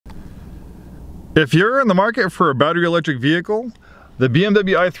If you're in the market for a battery electric vehicle, the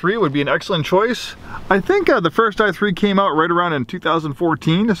BMW i3 would be an excellent choice. I think the first i3 came out right around in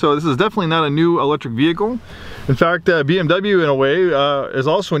 2014, so this is definitely not a new electric vehicle. In fact, BMW in a way is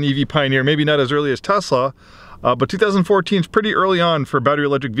also an EV pioneer, maybe not as early as Tesla, but 2014 is pretty early on for battery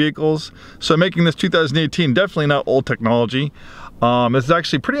electric vehicles, so making this 2018 definitely not old technology. It's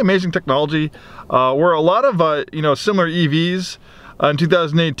actually pretty amazing technology, where a lot of similar EVs in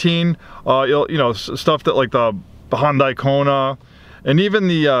 2018, stuff that like the Hyundai Kona and even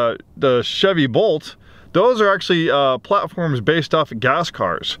the Chevy Bolt, those are actually platforms based off of gas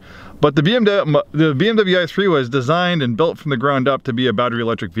cars. But the BMW i3 was designed and built from the ground up to be a battery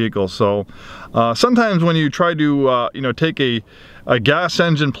electric vehicle. So sometimes when you try to take a gas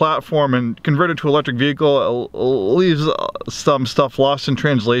engine platform and convert it to an electric vehicle, it leaves some stuff lost in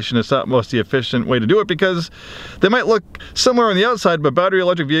translation. It's not most the efficient way to do it because they might look similar on the outside, but battery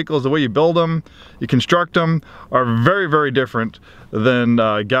electric vehicles, the way you build them, you construct them, are very, very different than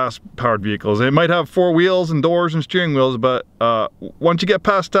gas powered vehicles. They might have four wheels and doors and steering wheels, but once you get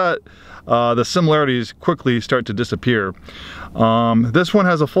past that, the similarities quickly start to disappear. This one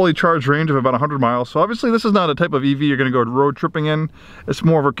has a fully charged range of about 100 miles. So obviously this is not a type of EV you're going to go road tripping in. It's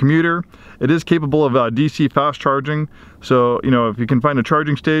more of a commuter. It is capable of DC fast charging. So, if you can find a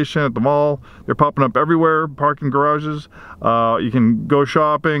charging station at the mall, they're popping up everywhere, parking garages. You can go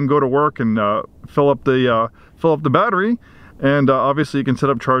shopping, go to work, and fill up the battery. And obviously you can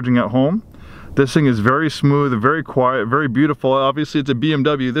set up charging at home. This thing is very smooth, very quiet, very beautiful. Obviously it's a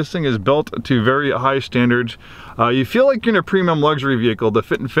BMW. This thing is built to very high standards. You feel like you're in a premium luxury vehicle. The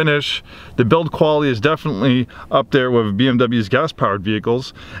fit and finish, the build quality is definitely up there with BMW's gas-powered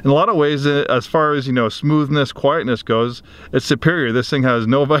vehicles. In a lot of ways, as far as smoothness, quietness goes, it's superior. This thing has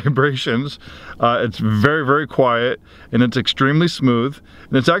no vibrations. It's very, very quiet, and it's extremely smooth.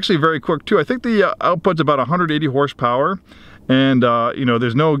 And it's actually very quick too. I think the output's about 180 horsepower. And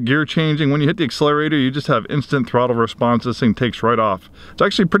there's no gear changing. When you hit the accelerator, you just have instant throttle response. This thing takes right off. It's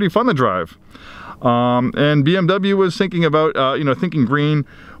actually pretty fun to drive. And BMW was thinking about, thinking green.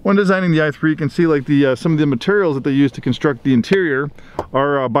 When designing the i3, you can see like some of the materials that they use to construct the interior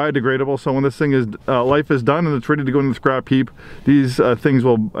are biodegradable. So when this thing is life is done and it's ready to go into the scrap heap, these things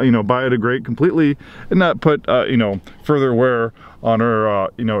will biodegrade completely and not put further wear on our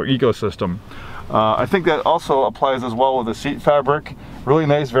ecosystem. I think that also applies as well with the seat fabric. Really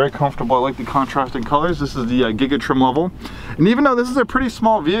nice, very comfortable. I like the contrasting colors. This is the Giga trim level. And even though this is a pretty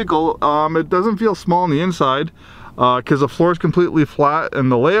small vehicle, it doesn't feel small on the inside because the floor is completely flat and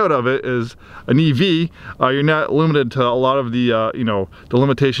the layout of it is an EV. You're not limited to a lot of the the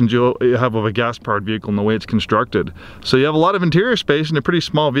limitations you have of a gas-powered vehicle in the way it's constructed. So you have a lot of interior space in a pretty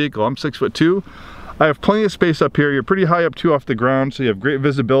small vehicle. I'm 6'2". I have plenty of space up here. You're pretty high up too off the ground, so you have great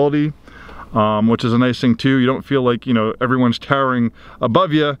visibility. Which is a nice thing too. You don't feel like everyone's towering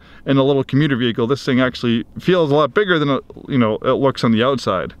above you in a little commuter vehicle. This thing actually feels a lot bigger than it looks on the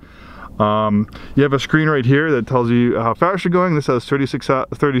outside. You have a screen right here that tells you how fast you're going. This has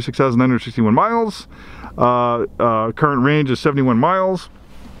 36,961 miles. Current range is 71 miles.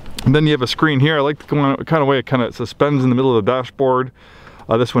 And then you have a screen here. I like the kind of way it kind of suspends in the middle of the dashboard.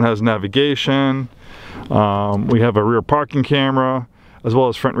 This one has navigation. We have a rear parking camera, as well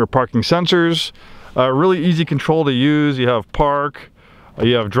as front and rear parking sensors. Really easy control to use. You have park,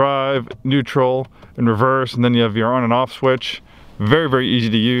 you have drive, neutral, and reverse, and then you have your on and off switch. Very, very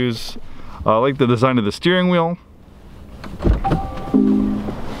easy to use. I like the design of the steering wheel.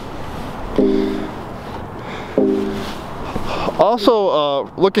 Also,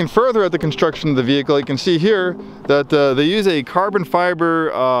 looking further at the construction of the vehicle, you can see here that they use a carbon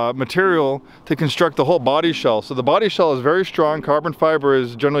fiber material to construct the whole body shell. So the body shell is very strong. Carbon fiber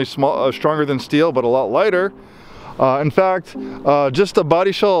is generally stronger than steel, but a lot lighter. In fact, just the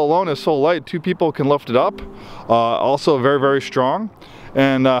body shell alone is so light, 2 people can lift it up. Also very, very strong.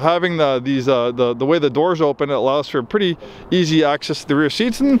 And having the way the doors open, it allows for pretty easy access to the rear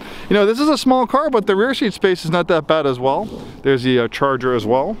seats. And this is a small car, but the rear seat space is not that bad as well. There's the charger as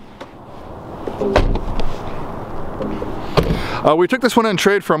well. We took this one in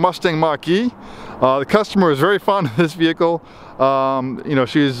trade for a Mustang Mach-E. The customer was very fond of this vehicle.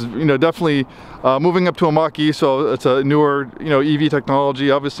 She's definitely moving up to a Mach-E, so it's a newer EV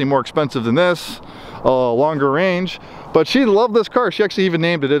technology, obviously more expensive than this. longer range. But she loved this car. She actually even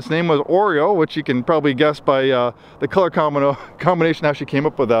named it. Its name was Oreo, which you can probably guess by the color combination how she came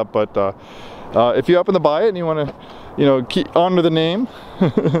up with that. But if you happen to buy it and you want to, you know, honor the name,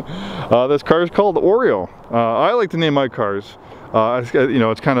 this car is called Oreo. I like to name my cars. You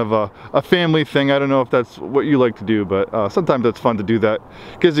know, it's kind of a family thing. I don't know if that's what you like to do, but sometimes it's fun to do that.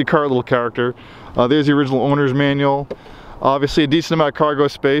 Gives the car a little character. There's the original owner's manual. Obviously a decent amount of cargo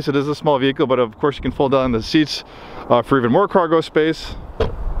space. It is a small vehicle, but of course you can fold down the seats for even more cargo space.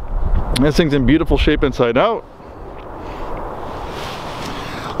 This thing's in beautiful shape inside out.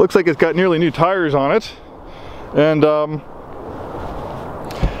 Looks like it's got nearly new tires on it. And the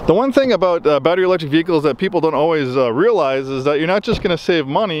one thing about battery electric vehicles that people don't always realize is that you're not just going to save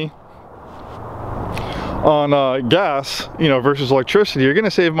money on gas, you know, versus electricity. You're going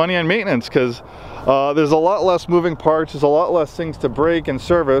to save money on maintenance, because there's a lot less moving parts, there's a lot less things to break and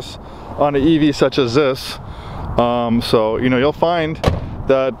service on an EV such as this. So, you know, you'll find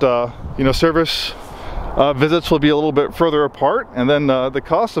that, you know, service visits will be a little bit further apart, and then the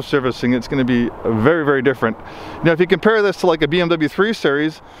cost of servicing, it's going to be very, very different. You know, if you compare this to like a BMW 3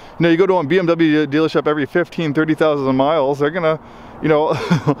 Series, you know, you go to a BMW dealership every 30,000 miles, they're going to, you know,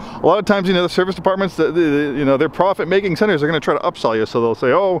 a lot of times, you know, the service departments, you know, their profit-making centers are going to try to upsell you. So they'll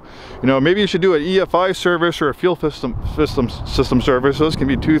say, oh, you know, maybe you should do an EFI service or a fuel system service. Those can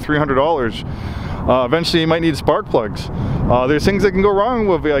be $200-300. Eventually, you might need spark plugs. There's things that can go wrong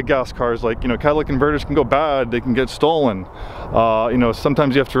with gas cars, like, you know, catalytic converters can go bad, they can get stolen. You know,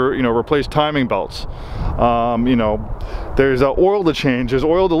 sometimes you have to, you know, replace timing belts. You know, there's oil to change, there's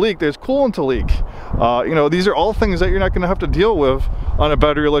oil to leak, there's coolant to leak. You know, these are all things that you're not going to have to deal with on a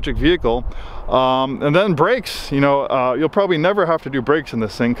battery electric vehicle. And then brakes, you know, you'll probably never have to do brakes in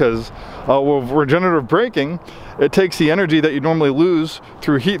this thing, because with regenerative braking, it takes the energy that you normally lose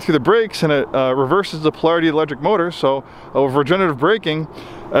through heat through the brakes, and it reverses the polarity of the electric motor. So with regenerative braking,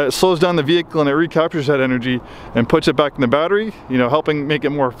 it slows down the vehicle and it recaptures that energy and puts it back in the battery, you know, helping make it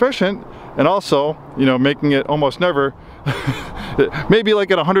more efficient, and also, you know, making it almost never maybe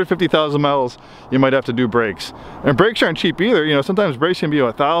like at 150,000 miles you might have to do brakes. And brakes aren't cheap either. You know, sometimes brakes can be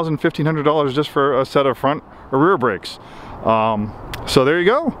 $1,000, $1,500 just for a set of front or rear brakes. So there you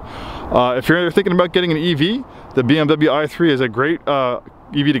go. If you're thinking about getting an EV, the BMW i3 is a great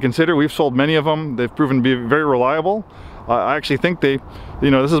EV to consider. We've sold many of them. They've proven to be very reliable. I actually think they,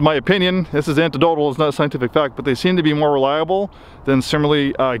 you know, this is my opinion, this is anecdotal, it's not a scientific fact, but they seem to be more reliable than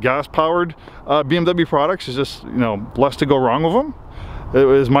similarly gas-powered BMW products. There's just, you know, less to go wrong with them. It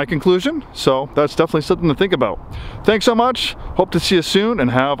is my conclusion, so that's definitely something to think about. Thanks so much, hope to see you soon, and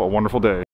have a wonderful day.